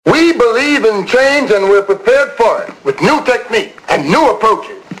can change, and we're prepared for it with new technique and new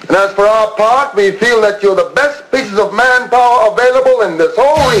approaches. And as for our part, we feel that you're the best pieces of manpower available in this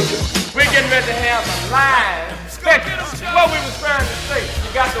whole region. We're getting ready to have a live spectacle. What we was trying to say,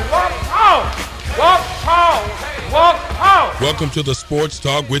 you got to walk home, walk home, walk home. Welcome to the Sports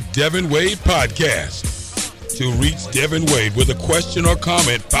Talk with Devin Wade podcast. To reach Devin Wade with a question or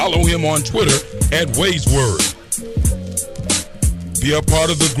comment, follow him on Twitter at Wade's Word. Be a part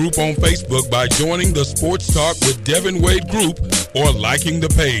of the group on Facebook by joining the Sports Talk with Devin Wade group or liking the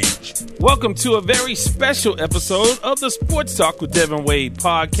page. Welcome to a very special episode of the Sports Talk with Devin Wade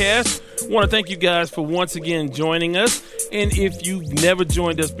podcast. I want to thank you guys for once again joining us. And if you've never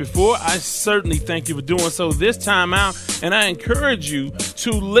joined us before, I certainly thank you for doing so this time out. And I encourage you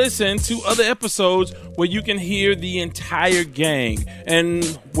to listen to other episodes where you can hear the entire gang. And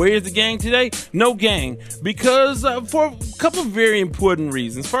where is the gang today? No gang. Because for a couple of very important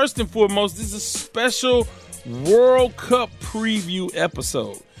reasons. First and foremost, this is a special World Cup preview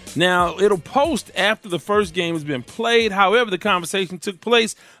episode. Now, it'll post after the first game has been played. However, the conversation took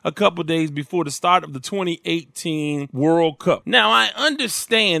place a couple days before the start of the 2018 World Cup. Now, I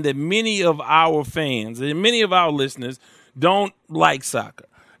understand that many of our fans and many of our listeners don't like soccer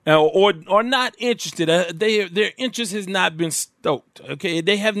or not interested. Their interest has not been stoked. Okay,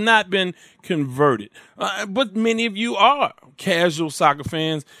 they have not been converted. But many of you are casual soccer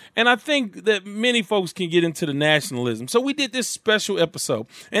fans, and I think that many folks can get into the nationalism. So we did this special episode,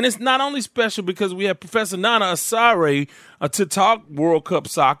 and it's not only special because we have Professor Nana Asare to talk World Cup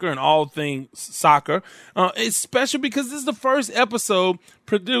soccer and all things soccer. It's special because this is the first episode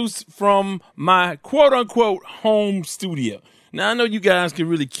produced from my quote-unquote home studio. Now, I know you guys can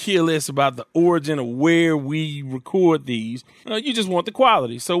really care less about the origin of where we record these. You just want the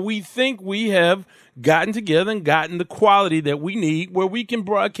quality. So we think we have gotten together and gotten the quality that we need where we can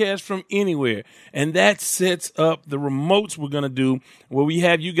broadcast from anywhere. And that sets up the remotes we're going to do where we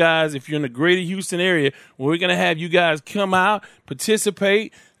have you guys, if you're in the greater Houston area, where we're going to have you guys come out,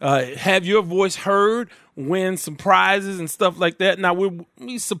 participate, have your voice heard, win some prizes and stuff like that. Now, we're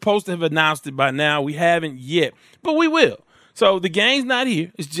supposed to have announced it by now. We haven't yet, but we will. So the gang's not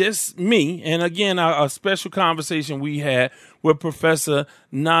here. It's just me. And again, a special conversation we had with Professor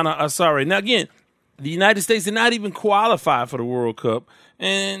Nana Asare. Now, again, the United States did not even qualify for the World Cup.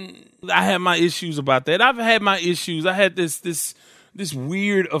 And I have my issues about that. I've had my issues. I had this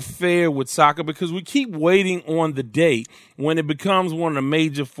weird affair with soccer because we keep waiting on the day when it becomes one of the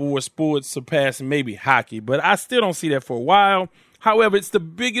major four sports, surpassing maybe hockey. But I still don't see that for a while. However, it's the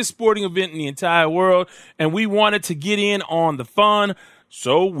biggest sporting event in the entire world, and we wanted to get in on the fun,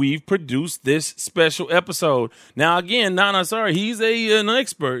 so we've produced this special episode. Now, again, Nana Asare, he's an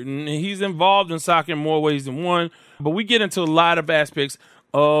expert, and he's involved in soccer in more ways than one, but we get into a lot of aspects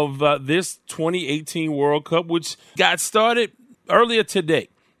of this 2018 World Cup, which got started earlier today,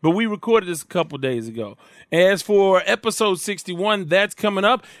 but we recorded this a couple days ago. As for episode 61, that's coming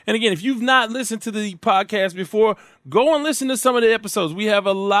up. And again, if you've not listened to the podcast before, go and listen to some of the episodes. We have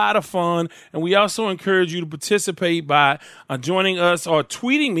a lot of fun, and we also encourage you to participate by joining us or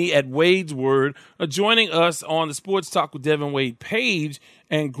tweeting me at Wade's Word, or joining us on the Sports Talk with Devin Wade page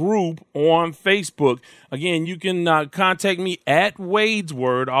and group on Facebook. Again, you can contact me at Wade's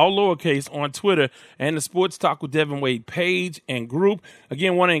Word, all lowercase, on Twitter, and the Sports Talk with Devin Wade page and group.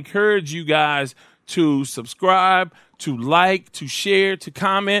 Again, want to encourage you guys to subscribe, to like, to share, to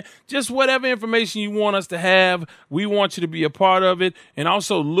comment, just whatever information you want us to have. We want you to be a part of it, and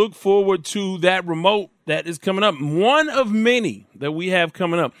also look forward to that remote that is coming up, one of many that we have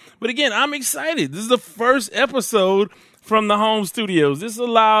coming up. But again, I'm excited. This is the first episode from the home studios. This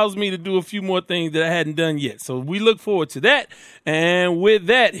allows me to do a few more things that I hadn't done yet. So we look forward to that. And with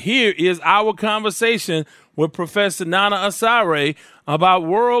that, here is our conversation with Professor Nana Asare about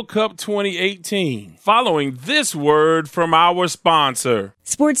World Cup 2018. Following this word from our sponsor.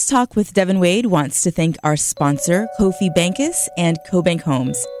 Sports Talk with Devin Wade wants to thank our sponsor, Kofi Bankis and CoBank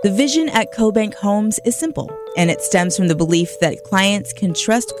Homes. The vision at CoBank Homes is simple, and it stems from the belief that clients can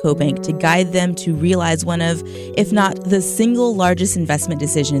trust CoBank to guide them to realize one of, if not the single largest investment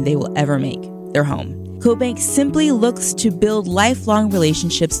decision they will ever make, their home. CoBank simply looks to build lifelong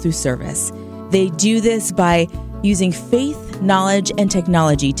relationships through service. They do this by using faith, knowledge, and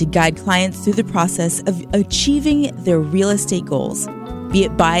technology to guide clients through the process of achieving their real estate goals. Be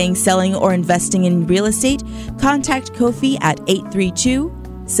it buying, selling, or investing in real estate, contact Kofi at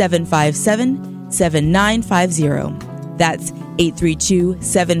 832-757-7950. That's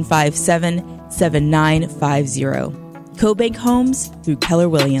 832-757-7950. CoBank Homes through Keller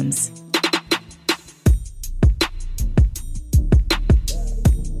Williams.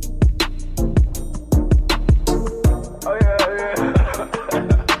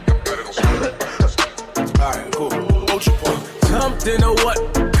 didn't know what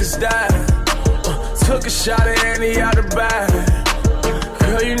was that. Took a shot at Annie out the bag.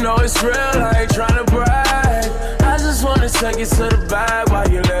 Girl, you know it's real, I ain't tryna brag. I just wanna take it to the bag while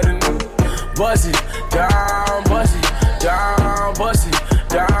you letting me bust it down, bust it down, bust it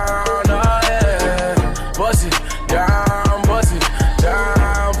down, oh yeah. Bust it down, bust it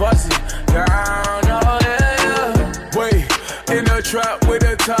down, bust it down, oh yeah. Wait, in the trap with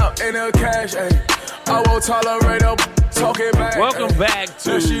the top and the cash, ayy. I won't tolerate a talking back. Welcome back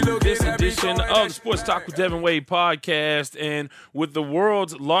to this edition of the Sports Talk with Devin Wade podcast. And with the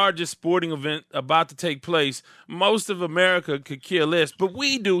world's largest sporting event about to take place, most of America could care less. But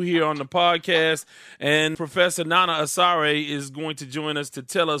we do here on the podcast. And Professor Nana Asare is going to join us to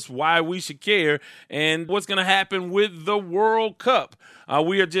tell us why we should care and what's going to happen with the World Cup.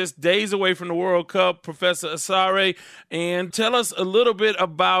 We are just days away from the World Cup, Professor Asare, and tell us a little bit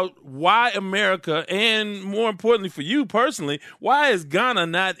about why America, and more importantly for you personally, why is Ghana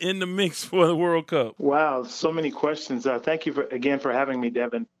not in the mix for the World Cup? Wow, so many questions. Thank you again for having me,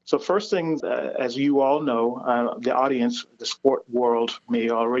 Devin. So first thing, as you all know, the audience, the sport world may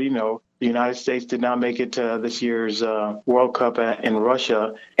already know, the United States did not make it to this year's World Cup in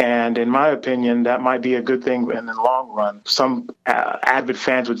Russia. And in my opinion, that might be a good thing in the long run. Some avid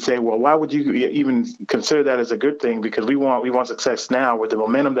fans would say, well, why would you even consider that as a good thing? Because we want success now with the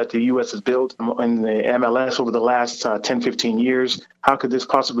momentum that the U.S. has built in the MLS over the last 10, 15 years. How could this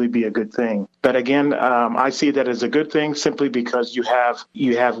possibly be a good thing? But again, I see that as a good thing simply because you have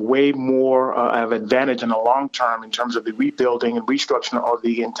way more of advantage in the long term in terms of the rebuilding and restructuring of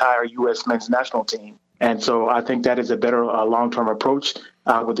the entire U.S. men's national team. And so I think that is a better long-term approach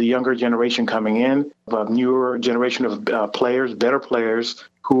with the younger generation coming in, a newer generation of players, better players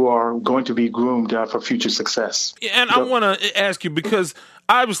who are going to be groomed for future success. And I want to ask you, because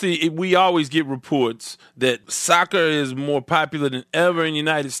obviously we always get reports that soccer is more popular than ever in the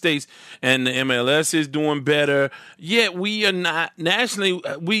United States and the MLS is doing better, yet we are not nationally.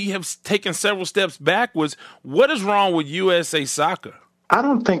 We have taken several steps backwards. What is wrong with USA Soccer? I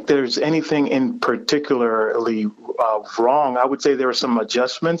don't think there's anything in particularly wrong. I would say there are some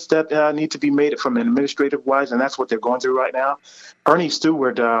adjustments that need to be made from administrative wise, and that's what they're going through right now. Ernie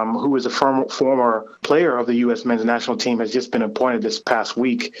Stewart, who is a former player of the U.S. men's national team, has just been appointed this past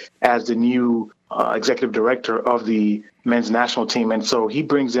week as the new executive director of the men's national team. And so he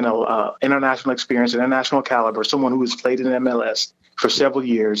brings in a international experience, international caliber, someone who has played in MLS for several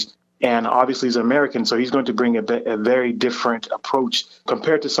years. And obviously he's American, so he's going to bring a very different approach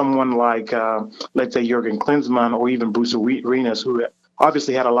compared to someone like, let's say, Jurgen Klinsmann or even Bruce Arenas, who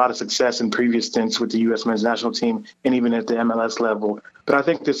obviously had a lot of success in previous stints with the U.S. men's national team and even at the MLS level. But I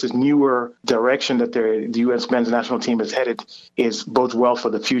think this is newer direction that the U.S. men's national team is headed bodes well for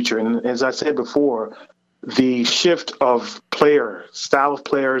the future. And as I said before, the shift of style of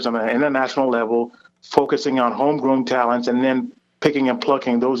players on an international level, focusing on homegrown talents, and then picking and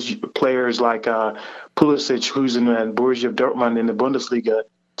plucking those players like Pulisic, who's in Borussia Dortmund in the Bundesliga,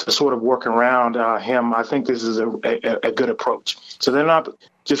 to sort of work around him. I think this is a good approach. So they're not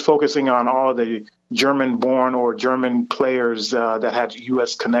just focusing on all the German-born or German players that had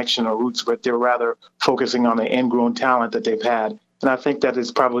U.S. connection or roots, but they're rather focusing on the ingrown talent that they've had. And I think that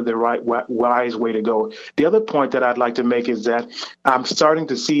is probably the right, wise way to go. The other point that I'd like to make is that I'm starting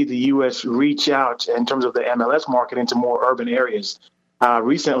to see the U.S. reach out in terms of the MLS market into more urban areas.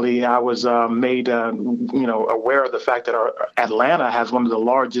 Recently, I was made aware of the fact that Atlanta has one of the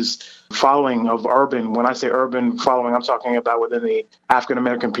largest following of urban. When I say urban following, I'm talking about within the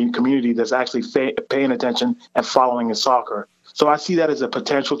African-American community that's actually paying attention and following in soccer. So I see that as a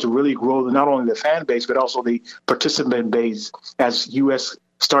potential to really grow not only the fan base, but also the participant base as U.S.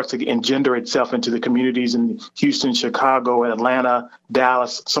 starts to engender itself into the communities in Houston, Chicago, Atlanta,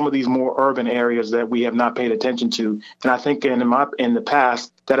 Dallas, some of these more urban areas that we have not paid attention to. And I think in the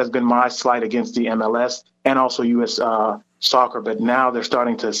past, that has been my slight against the MLS and also U.S. Soccer. But now they're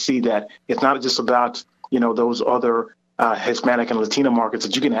starting to see that it's not just about, those other Hispanic and Latino markets,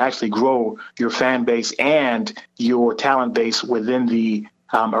 that you can actually grow your fan base and your talent base within the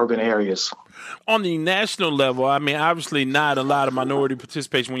urban areas. On the national level, I mean, obviously not a lot of minority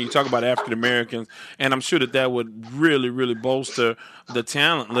participation when you talk about African Americans, and I'm sure that would really, really bolster the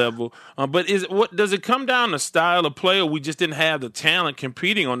talent level. But does it come down to style of play, or we just didn't have the talent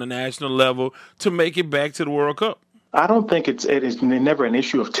competing on the national level to make it back to the World Cup? I don't think it is never an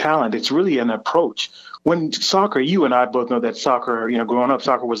issue of talent. It's really an approach. When soccer, you and I both know that soccer, growing up,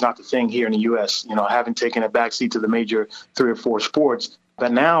 soccer was not the thing here in the U.S., having taken a backseat to the major 3 or 4 sports.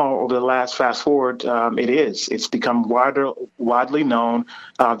 But now, over the last fast forward, it is. It's become widely known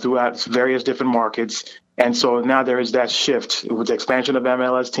throughout various different markets. And so now there is that shift with the expansion of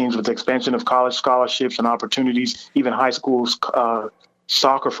MLS teams, with the expansion of college scholarships and opportunities. Even high school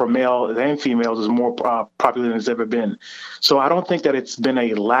soccer for male and females is more popular than it's ever been. So I don't think that it's been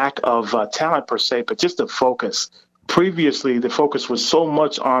a lack of talent per se, but just the focus. Previously, the focus was so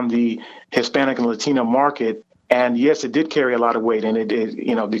much on the Hispanic and Latino market. And yes, it did carry a lot of weight, and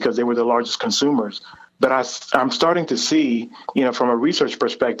it because they were the largest consumers. But I'm starting to see, from a research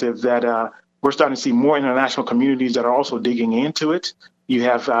perspective, that we're starting to see more international communities that are also digging into it. You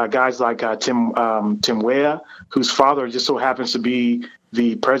have guys like Tim Weah, whose father just so happens to be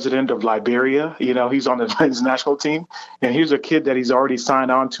the president of Liberia. He's on the men's national team. And here's a kid that he's already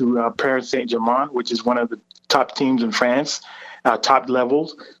signed on to Paris Saint-Germain, which is one of the top teams in France, top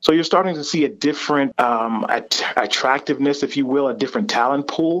levels. So you're starting to see a different attractiveness, if you will, a different talent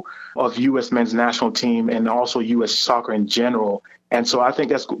pool of U.S. men's national team and also U.S. soccer in general. And so I think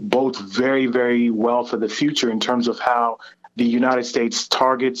that's bodes very, very well for the future in terms of how the United States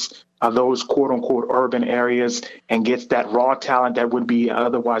targets those quote-unquote urban areas and gets that raw talent that would be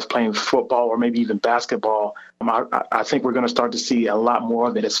otherwise playing football or maybe even basketball. I think we're going to start to see a lot more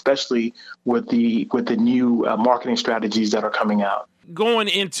of it, especially with the new marketing strategies that are coming out. Going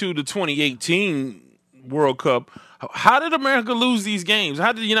into the 2018 World Cup, how did America lose these games?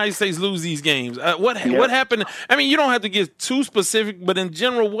 How did the United States lose these games? What happened? I mean, you don't have to get too specific, but in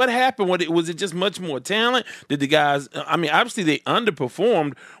general, what happened? Was it just much more talent? Did the guys, obviously they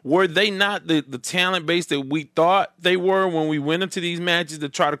underperformed. Were they not the talent base that we thought they were when we went into these matches to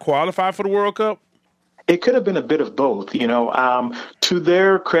try to qualify for the World Cup? It could have been a bit of both, To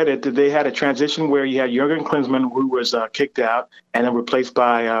their credit, they had a transition where you had Jurgen Klinsmann, who was kicked out and then replaced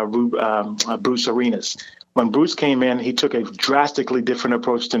by Bruce Arenas. When Bruce came in, he took a drastically different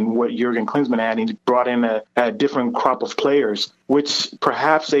approach than what Jurgen Klinsmann had. He brought in a different crop of players, which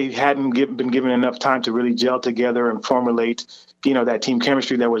perhaps they hadn't been given enough time to really gel together and formulate, that team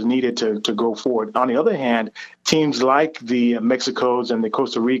chemistry that was needed to go forward. On the other hand, teams like the Mexicos and the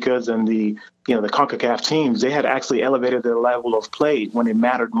Costa Ricas and the CONCACAF teams, they had actually elevated their level of play when it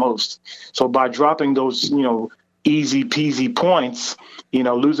mattered most. So by dropping those, easy peasy points,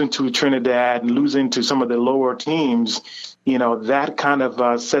 losing to Trinidad and losing to some of the lower teams, that kind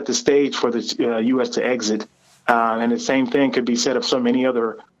of set the stage for the U.S. to exit. And the same thing could be said of so many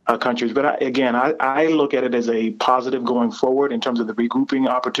other countries. But I look at it as a positive going forward in terms of the regrouping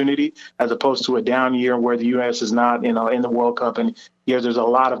opportunity, as opposed to a down year where the U.S. is not, in the World Cup. And there's a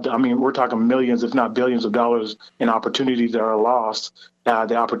lot of, we're talking millions, if not billions of dollars in opportunities that are lost.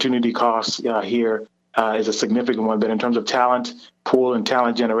 The opportunity cost here is a significant one. But in terms of talent pool and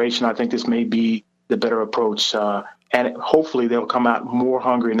talent generation, I think this may be the better approach. And hopefully they'll come out more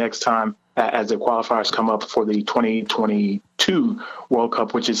hungry next time as the qualifiers come up for the 2022 World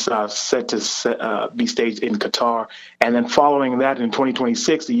Cup, which is set to be staged in Qatar. And then following that in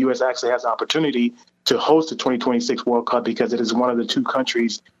 2026, the U.S. actually has the opportunity to host the 2026 World Cup because it is one of the two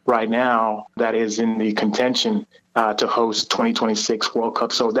countries right now that is in the contention to host 2026 World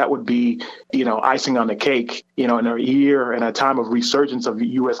Cup. So that would be, icing on the cake, in a year and a time of resurgence of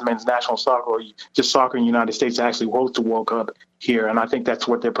U.S. men's national soccer or just soccer in the United States to actually host the World Cup here. And I think that's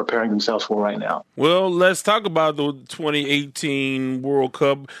what they're preparing themselves for right now. Well, let's talk about the 2018 World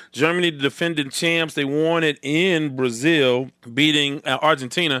Cup. Germany, the defending champs, they won it in Brazil, beating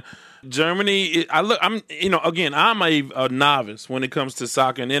Argentina. Germany, I'm a novice when it comes to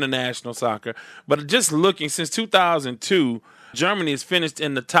soccer and international soccer, but just looking since 2002, Germany has finished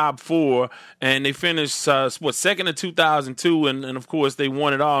in the top four, and they finished second in 2002, and of course they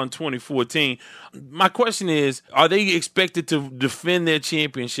won it all in 2014. My question is, are they expected to defend their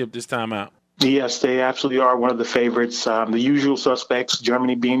championship this time out? Yes, they absolutely are one of the favorites. The usual suspects,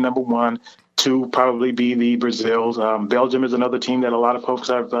 Germany being number one. Two probably be the Brazils. Belgium is another team that a lot of folks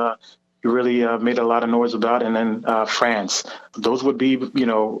have really made a lot of noise about. And then France. Those would be,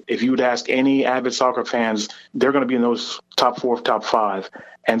 if you would ask any avid soccer fans, they're going to be in those top four, top five.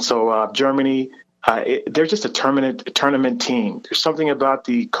 And so Germany, they're just a tournament team. There's something about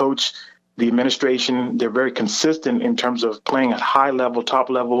the coach, the administration. They're very consistent in terms of playing at high level, top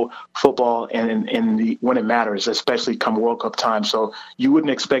level football, and when it matters, especially come World Cup time. So you wouldn't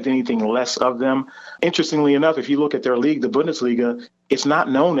expect anything less of them. Interestingly enough, if you look at their league, the Bundesliga, it's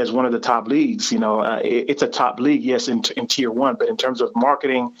not known as one of the top leagues. It's a top league, yes, in tier one, but in terms of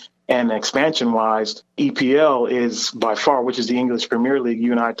marketing and expansion-wise, EPL is by far, which is the English Premier League.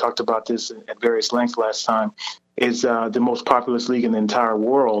 You and I talked about this at various lengths last time. Is the most populous league in the entire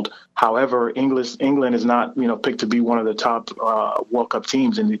world. However, England is not, picked to be one of the top World Cup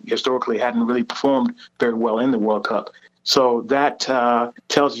teams, and historically hadn't really performed very well in the World Cup. So that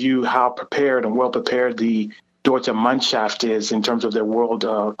tells you how prepared and well prepared the Deutsche Mannschaft is in terms of their world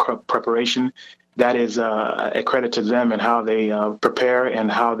preparation. That is a credit to them and how they prepare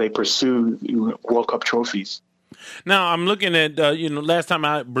and how they pursue World Cup trophies. Now, I'm looking at, last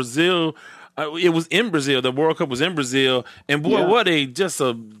time Brazil, it was in Brazil. The World Cup was in Brazil. And, boy, what a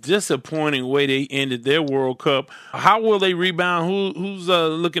disappointing way they ended their World Cup. How will they rebound? Who's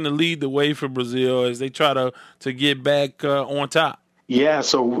looking to lead the way for Brazil as they try to get back on top? Yeah,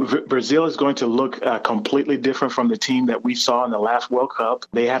 so Brazil is going to look completely different from the team that we saw in the last World Cup.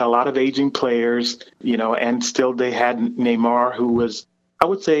 They had a lot of aging players, and still they had Neymar, who was, I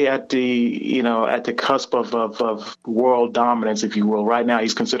would say, at the cusp of world dominance, if you will. Right now,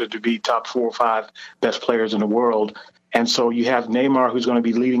 he's considered to be top 4 or 5 best players in the world. And so you have Neymar, who's going to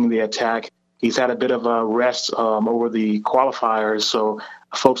be leading the attack. He's had a bit of a rest over the qualifiers, so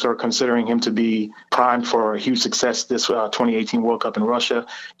folks are considering him to be primed for a huge success this 2018 World Cup in Russia.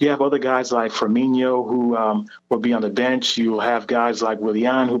 You have other guys like Firmino, who will be on the bench. You'll have guys like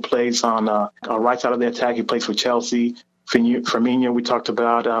Willian, who plays on right side of the attack. He plays for Chelsea. Firmino, we talked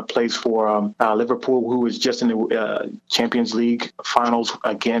about, plays for Liverpool, who is just in the Champions League finals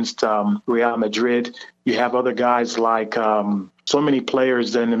against Real Madrid. You have other guys like so many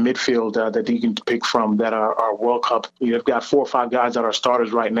players in the midfield that you can pick from that are World Cup. You've got 4 or 5 guys that are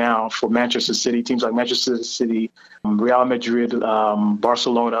starters right now for Manchester City, teams like Manchester City, Real Madrid,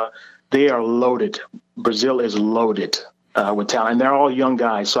 Barcelona. They are loaded. Brazil is loaded with talent, and they're all young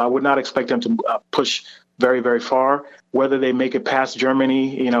guys. So I would not expect them to push very, very far. Whether they make it past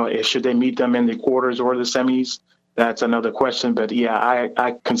Germany, should they meet them in the quarters or the semis, that's another question. But, yeah,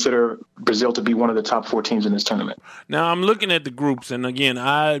 I consider Brazil to be one of the top 4 teams in this tournament. Now, I'm looking at the groups, and, again,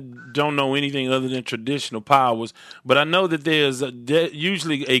 I don't know anything other than traditional powers, but I know that there's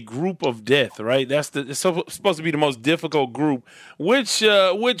usually a group of death, right? It's supposed to be the most difficult group. Which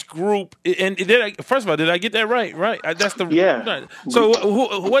group – and first of all, did I get that right? Right? That's the – yeah.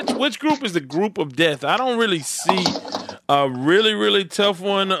 So which group is the group of death? I don't really see a really, really tough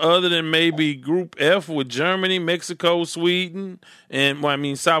one other than maybe Group F with Germany, Mexico, Sweden,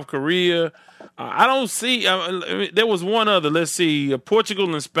 and South Korea. I don't see. There was one other. Let's see,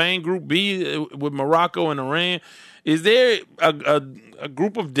 Portugal and Spain. Group B with Morocco and Iran. Is there a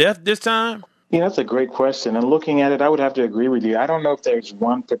group of death this time? Yeah, that's a great question. And looking at it, I would have to agree with you. I don't know if there's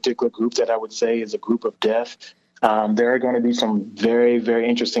one particular group that I would say is a group of death. There are going to be some very, very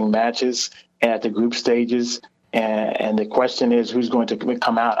interesting matches at the group stages. And the question is, who's going to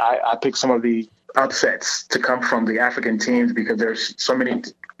come out? I picked some of the upsets to come from the African teams because there's so many,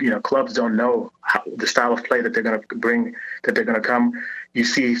 clubs don't know the style of play that they're going to bring, that they're going to come. You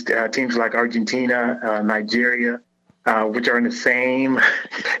see teams like Argentina, Nigeria, which are in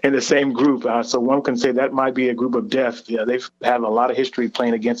the same group. So one can say that might be a group of death. They've had a lot of history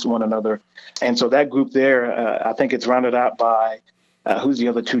playing against one another. And so that group there, I think it's rounded out by who's the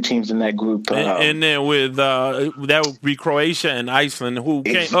other 2 teams in that group? And then with that would be Croatia and Iceland, who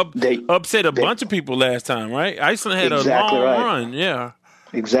upset a bunch of people last time, right? Iceland had a long run, yeah.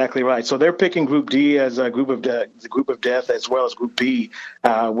 Exactly right. So they're picking Group D as a group of death, as well as Group B,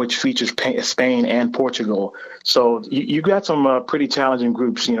 which features Spain and Portugal. So you got some pretty challenging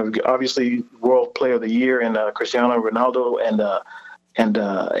groups. Obviously, World Player of the Year and Cristiano Ronaldo, and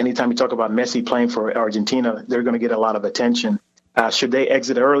anytime you talk about Messi playing for Argentina, they're going to get a lot of attention. Should they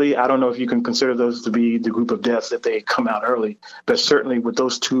exit early? I don't know if you can consider those to be the group of deaths if they come out early. But certainly with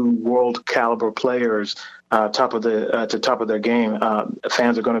those 2 world caliber players, top of their game,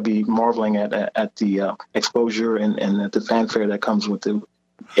 fans are going to be marveling at the exposure and at the fanfare that comes with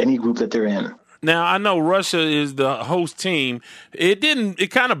any group that they're in. Now, I know Russia is the host team.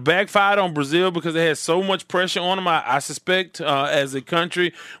 It kind of backfired on Brazil because they had so much pressure on them, I suspect, as a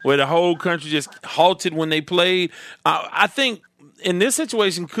country, where the whole country just halted when they played. I think in this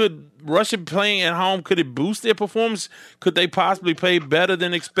situation, could Russia playing at home, could it boost their performance? Could they possibly play better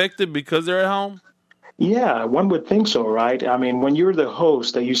than expected because they're at home? Yeah, one would think so, right? I mean, when you're the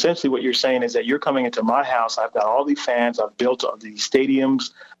host, essentially what you're saying is that you're coming into my house. I've got all these fans. I've built all these stadiums.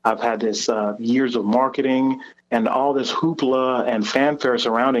 I've had this years of marketing and all this hoopla and fanfare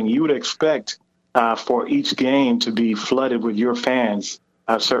surrounding. You would expect for each game to be flooded with your fans,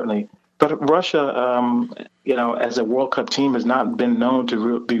 certainly. But Russia, as a World Cup team, has not been known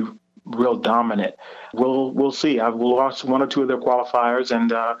to be real dominant. We'll see. I've lost 1 or 2 of their qualifiers,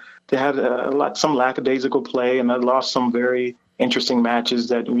 and they had some lackadaisical play, and they lost some very interesting matches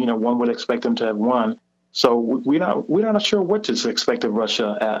that one would expect them to have won. So we're not sure what to expect of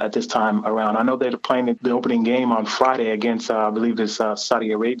Russia at this time around. I know they're playing the opening game on Friday against, I believe it's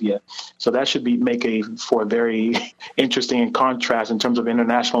Saudi Arabia. So that should make for a very interesting contrast in terms of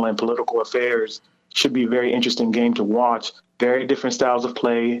international and political affairs. Should be a very interesting game to watch. Very different styles of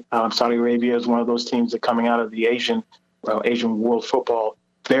play. Saudi Arabia is one of those teams that coming out of the Asian world football.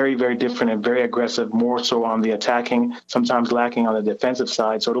 Very, very different and very aggressive, more so on the attacking, sometimes lacking on the defensive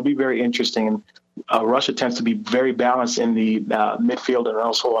side. So it'll be very interesting. Russia tends to be very balanced in the midfield and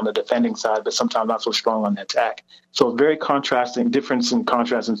also on the defending side, but sometimes not so strong on the attack. So very difference in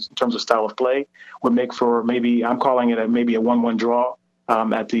contrast in terms of style of play would make for I'm calling it maybe a 1-1 draw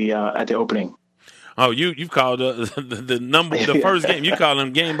at the opening. Oh, you've called the first game. You call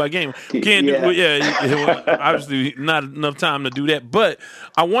them game by game. Obviously not enough time to do that. But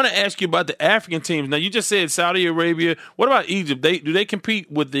I want to ask you about the African teams. Now, you just said Saudi Arabia. What about Egypt? Do they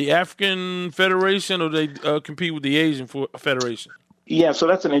compete with the African Federation or do they compete with the Asian Federation? Yeah, so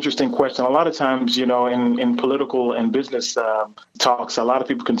that's an interesting question. A lot of times, in political and business talks, a lot of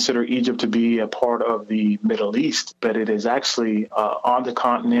people consider Egypt to be a part of the Middle East, but it is actually on the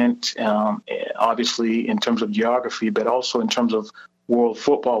continent, obviously in terms of geography, but also in terms of world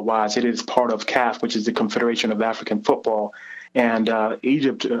football-wise. It is part of CAF, which is the Confederation of African Football. And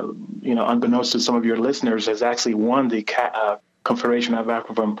Egypt, unbeknownst to some of your listeners, has actually won the Confederation of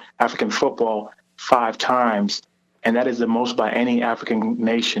African Football 5 times. And that is the most by any African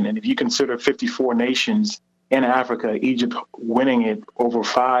nation. And if you consider 54 nations in Africa, Egypt winning it over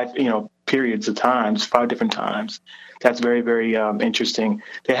 5, periods of times, 5 different times, that's very, very interesting.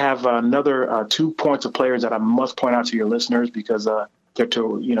 They have another 2 points of players that I must point out to your listeners because they're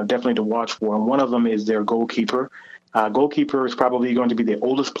definitely to watch for. And one of them is their goalkeeper. Goalkeeper is probably going to be the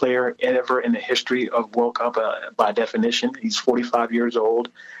oldest player ever in the history of World Cup by definition. He's 45 years old.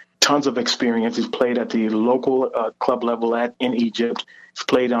 Tons of experience. He's played at the local club level in Egypt. He's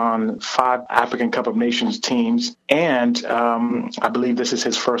played on 5 African Cup of Nations teams. And I believe this is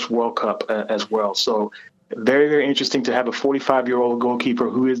his first World Cup as well. So very, very interesting to have a 45-year-old goalkeeper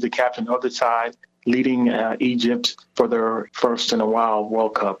who is the captain of the side leading Egypt for their first in a while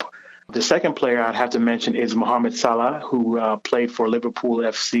World Cup. The second player I'd have to mention is Mohamed Salah, who played for Liverpool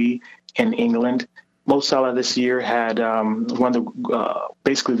FC in England. Mo Salah this year had won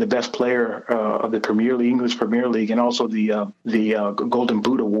basically the best player of the Premier League, English Premier League, and also the Golden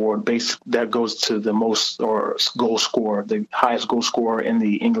Boot Award. That goes to the most goal scorer, the highest goal scorer in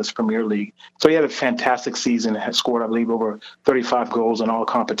the English Premier League. So he had a fantastic season. Had scored, I believe, over 35 goals in all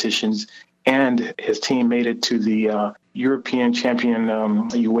competitions, and his team made it to the European champion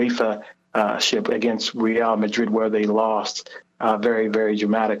UEFA ship against Real Madrid, where they lost very, very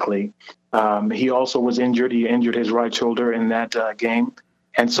dramatically. He also was injured. He injured his right shoulder in that game.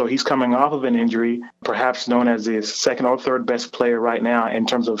 And so he's coming off of an injury, perhaps known as the second or third best player right now in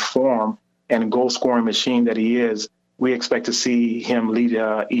terms of form and goal-scoring machine that he is. We expect to see him lead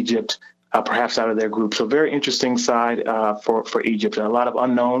Egypt perhaps out of their group. So very interesting side for Egypt. A lot of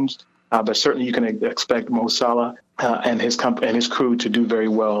unknowns, but certainly you can expect Mo Salah and his crew to do very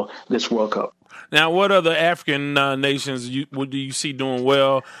well this World Cup. Now, what other African nations do you see doing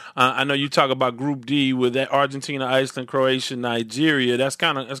well? I know you talk about Group D with Argentina, Iceland, Croatia, Nigeria. That's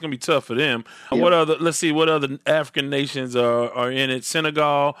going to be tough for them. Yep. What other African nations are in it?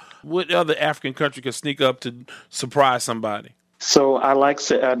 Senegal. What other African country could sneak up to surprise somebody? So I like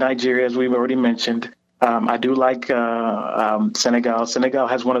Nigeria, as we've already mentioned. I do like Senegal. Senegal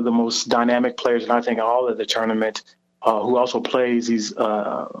has one of the most dynamic players, and I think all of the tournament. Who also plays. He's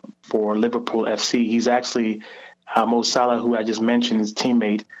for Liverpool FC. He's actually Mo Salah, who I just mentioned, his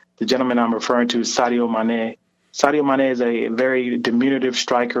teammate. The gentleman I'm referring to is Sadio Mane. Sadio Mane is a very diminutive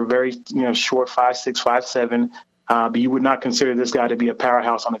striker, very short, 5'6", 5'7". But you would not consider this guy to be a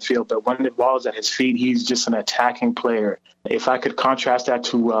powerhouse on the field. But when the ball is at his feet, he's just an attacking player. If I could contrast that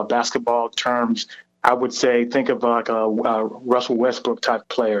to basketball terms, I would say think of like a Russell Westbrook type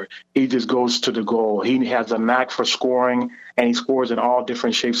player. He just goes to the goal. He has a knack for scoring, and he scores in all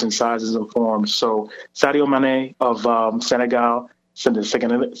different shapes and sizes and forms. So Sadio Mane of Senegal,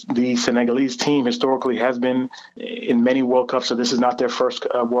 the Senegalese team historically has been in many World Cups, so this is not their first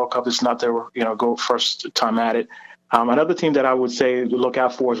World Cup. It's not their first time at it. Another team that I would say look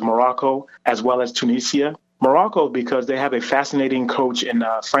out for is Morocco as well as Tunisia. Morocco, because they have a fascinating coach and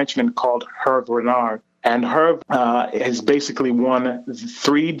Frenchman called Hervé Renard. And Hervé has basically won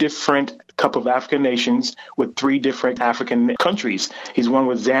 3 different Cup of African Nations with 3 different African countries. He's won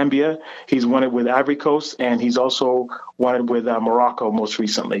with Zambia, he's won it with Ivory Coast, and he's also won it with Morocco most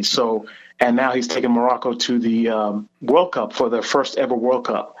recently. And now he's taken Morocco to the World Cup for their first ever World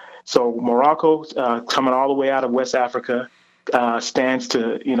Cup. So Morocco, coming all the way out of West Africa, stands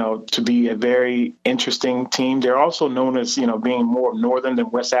to be a very interesting team. They're also known as, being more northern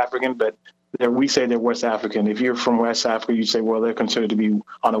than West African, but we say they're West African. If you're from West Africa, you say, well, they're considered to be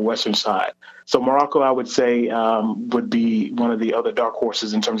on the western side. So Morocco, I would say, would be one of the other dark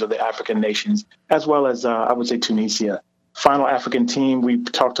horses in terms of the African nations, as well as, I would say, Tunisia. Final African team, we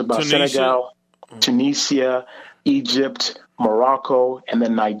talked about Senegal, Tunisia, Egypt, Morocco, and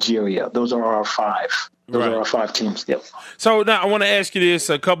then Nigeria. Those are our five. Those are our 5 teams. Yep. So now I want to ask you this,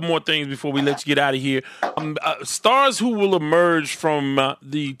 a couple more things before we let you get out of here. Stars who will emerge from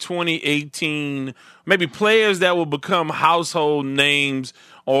the 2018, maybe players that will become household names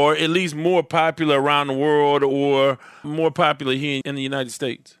or at least more popular around the world or more popular here in the United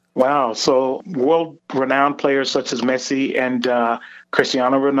States. Wow. So world-renowned players such as Messi and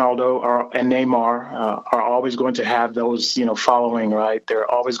Cristiano Ronaldo and Neymar are always going to have those, following, right? They're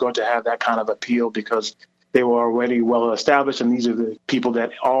always going to have that kind of appeal because they were already well established, and these are the people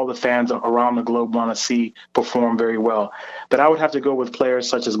that all the fans around the globe want to see perform very well. But I would have to go with players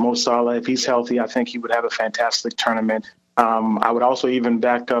such as Mo Salah. If he's healthy, I think he would have a fantastic tournament. I would also even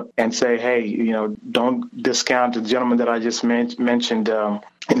back up and say, hey, don't discount the gentleman that I just mentioned,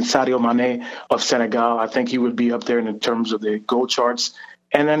 in Sadio Mane of Senegal. I think he would be up there in terms of the goal charts.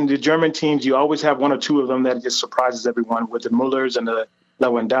 And then the German teams, you always have one or two of them that just surprises everyone. With the Müllers and the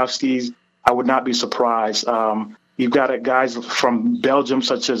Lewandowskis, I would not be surprised. You've got guys from Belgium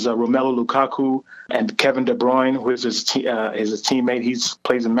such as Romelu Lukaku and Kevin De Bruyne, who is his teammate. He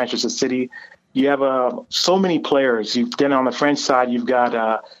plays in Manchester City. You have so many players. Then on the French side, you've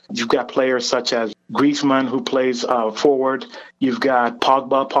got players such as Griezmann, who plays forward. You've got Paul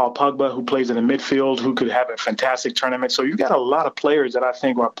Pogba, who plays in the midfield, who could have a fantastic tournament. So you've got a lot of players that I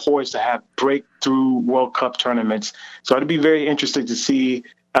think are poised to have breakthrough World Cup tournaments. So it'd be very interesting to see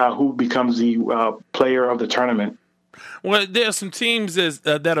who becomes the player of the tournament. Well, there are some teams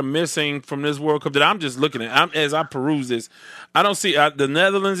that are missing from this World Cup that I'm just looking at. As I peruse this, I don't see the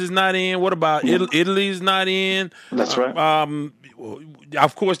Netherlands is not in. What about Italy is not in? That's right.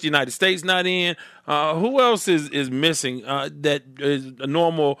 Of course, the United States not in. Who else is missing that is a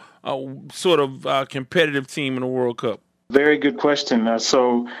normal sort of competitive team in the World Cup? Very good question.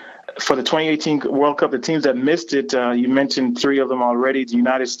 So for the 2018 World Cup, the teams that missed it, you mentioned 3 of them already: the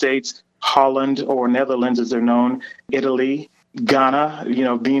United States, Holland, or Netherlands as they're known, Italy, Ghana,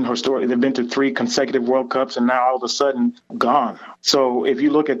 being historic. They've been to 3 consecutive World Cups and now all of a sudden gone. So if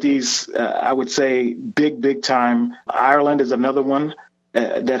you look at these, I would say big time. Ireland is another one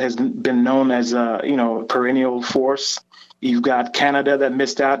that has been known as perennial force. You've got Canada that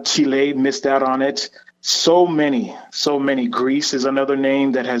missed out. Chile missed out on it. So many. Greece is another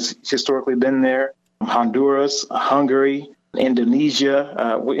name that has historically been there. Honduras, Hungary,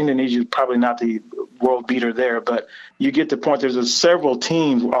 Indonesia. Indonesia is probably not the world beater there, but you get the point. There's several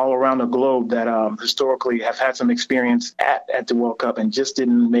teams all around the globe that historically have had some experience at the World Cup and just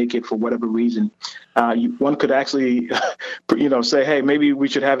didn't make it for whatever reason. One could actually, say, hey, maybe we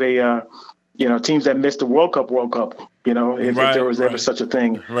should have a, teams that missed the World Cup, if there was ever such a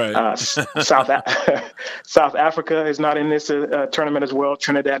thing. Right. South Africa is not in this tournament as well.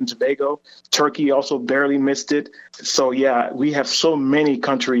 Trinidad and Tobago. Turkey also barely missed it. So, yeah, we have so many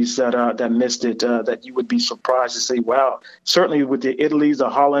countries that missed it that you would be surprised to say, wow. Certainly with the Italys,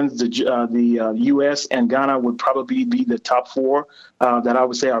 the Hollands, the U.S. and Ghana would probably be the top 4 that I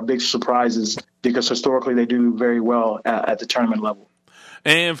would say are big surprises because historically they do very well at the tournament level.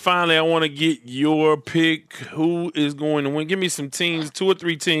 And finally, I want to get your pick. Who is going to win? Give me some teams, 2 or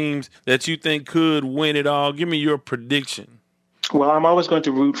 3 teams that you think could win it all. Give me your prediction. Well, I'm always going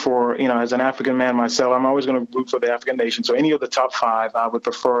to root for, as an African man myself, I'm always going to root for the African nation. So any of the top 5, I would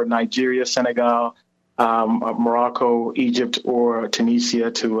prefer Nigeria, Senegal, Morocco, Egypt, or Tunisia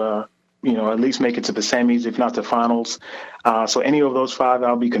to at least make it to the semis, if not the finals. So any of those 5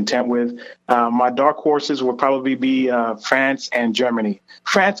 I'll be content with. My dark horses will probably be France and Germany.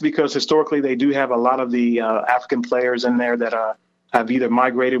 France, because historically they do have a lot of the African players in there that have either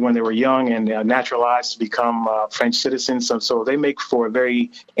migrated when they were young and naturalized to become French citizens. So they make for a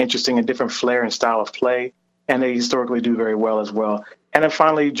very interesting and different flair and style of play. And they historically do very well as well. And then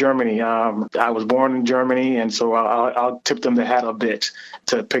finally, Germany. I was born in Germany, and so I'll tip them the hat a bit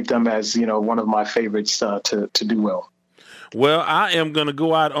to pick them as, one of my favorites to do well. Well, I am going to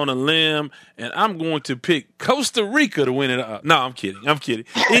go out on a limb, and I'm going to pick Costa Rica to win it. No, I'm kidding.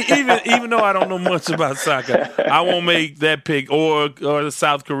 Even though I don't know much about soccer, I won't make that pick or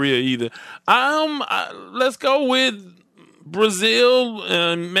South Korea either. Let's go with Brazil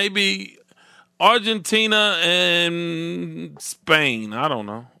and maybe Argentina and Spain. I don't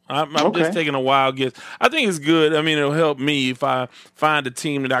know. I'm just taking a wild guess. I think it's good. I mean, it'll help me if I find a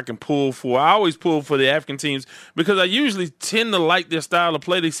team that I can pull for. I always pull for the African teams because I usually tend to like their style of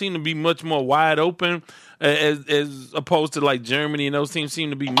play. They seem to be much more wide open as opposed to like Germany, and those teams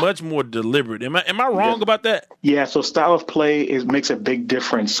seem to be much more deliberate. Am I wrong about that? Yeah, so style of play makes a big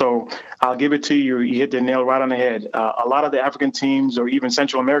difference. So I'll give it to you. You hit the nail right on the head. A lot of the African teams or even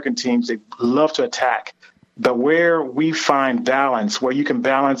Central American teams, they love to attack. But where we find balance, where you can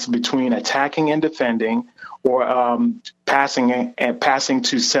balance between attacking and defending, or passing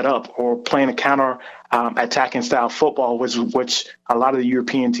to set up, or playing a counter attacking style football, which a lot of the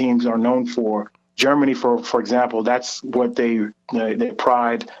European teams are known for. Germany, for example, that's what they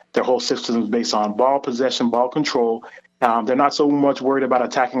pride their whole system is based on: ball possession, ball control. They're not so much worried about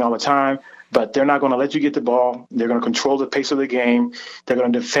attacking all the time, but they're not going to let you get the ball. They're going to control the pace of the game. They're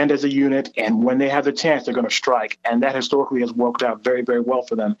going to defend as a unit, and when they have the chance, they're going to strike. And that historically has worked out very, very well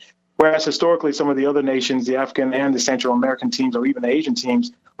for them. Whereas historically, some of the other nations, the African and the Central American teams, or even the Asian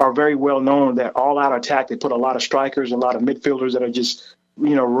teams, are very well known that all-out attack. They put a lot of strikers, a lot of midfielders that are just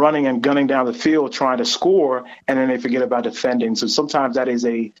running and gunning down the field trying to score, and then they forget about defending. So sometimes that is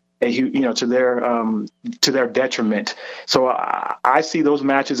to their detriment. So I see those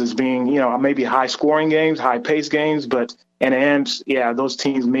matches as being maybe high scoring games, high pace games, but in the end, those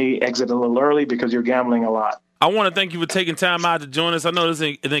teams may exit a little early because you're gambling a lot. I want to thank you for taking time out to join us. I know this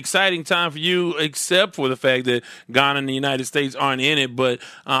is an exciting time for you, except for the fact that Ghana and the United States aren't in it. But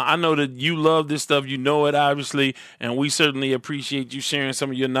I know that you love this stuff. You know it, obviously, and we certainly appreciate you sharing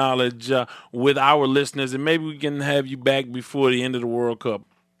some of your knowledge with our listeners. And maybe we can have you back before the end of the World Cup.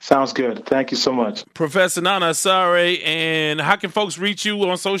 Sounds good. Thank you so much. Professor Nana Asare. And how can folks reach you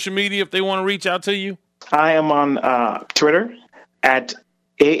on social media if they want to reach out to you? I am on Twitter at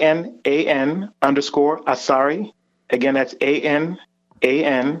ANAN_Asare. Again, that's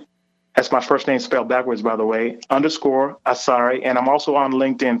ANAN. That's my first name spelled backwards, by the way, _Asare. And I'm also on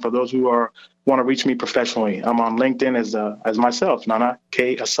LinkedIn for those who want to reach me professionally. I'm on LinkedIn as myself, Nana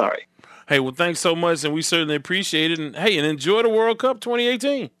K. Asare. Hey, well, thanks so much, and we certainly appreciate it. And hey, and enjoy the World Cup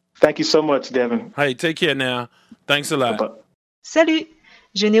 2018. Thank you so much, Devin. Hey, take care now. Thanks a lot. Bye-bye. Salut!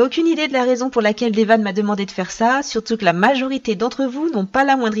 Je n'ai aucune idée de la raison pour laquelle Devan m'a demandé de faire ça, surtout que la majorité d'entre vous n'ont pas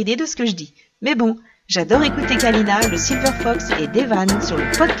la moindre idée de ce que je dis. Mais bon, j'adore écouter Kalina, le Silver Fox et Devan sur le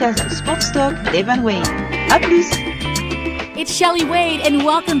podcast de Sports Talk Devan Wade. À plus! It's Shelley Wade, and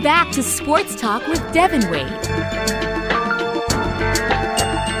welcome back to Sports Talk with Devan Wade.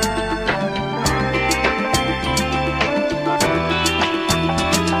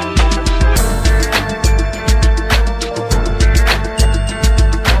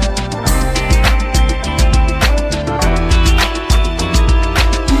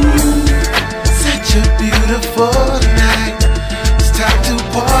 Night. It's time to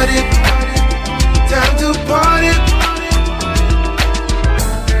party. Time to party.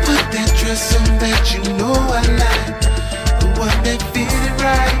 Put that dress on that you know I like. The one that fit it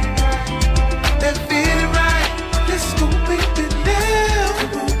right. That fit it right. Let's go, baby, now.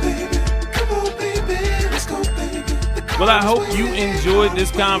 Come on, baby. Come on, baby. Let's go, baby. Well, I hope you enjoyed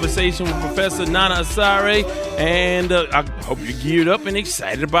this conversation with Professor Nana Asare, and I hope you're geared up and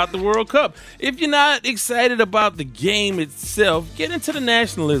excited about the World Cup. If you're not excited about the game itself, get into the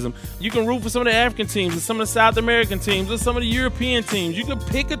nationalism. You can root for some of the African teams, or some of the South American teams, or some of the European teams. You can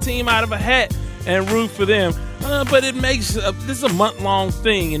pick a team out of a hat and root for them. But it makes this is a month-long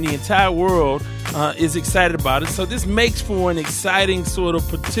thing, and the entire world is excited about it. So this makes for an exciting sort of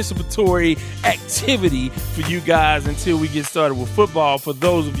participatory activity for you guys until we get started with football, for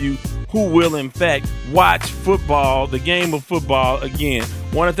those of you who will, in fact, watch football, the game of football again.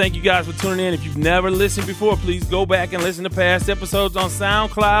 Want to thank you guys for tuning in. If you've never listened before, please go back and listen to past episodes on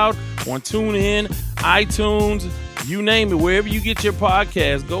SoundCloud, on TuneIn, iTunes, you name it, wherever you get your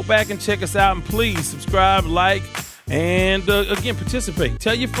podcast. Go back and check us out, and please subscribe, like, and again, participate.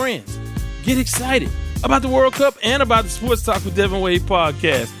 Tell your friends. Get excited about the World Cup and about the Sports Talk with Devan Wade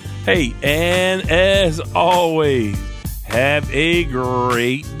podcast. Hey, and as always, have a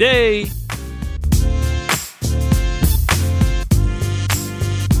great day.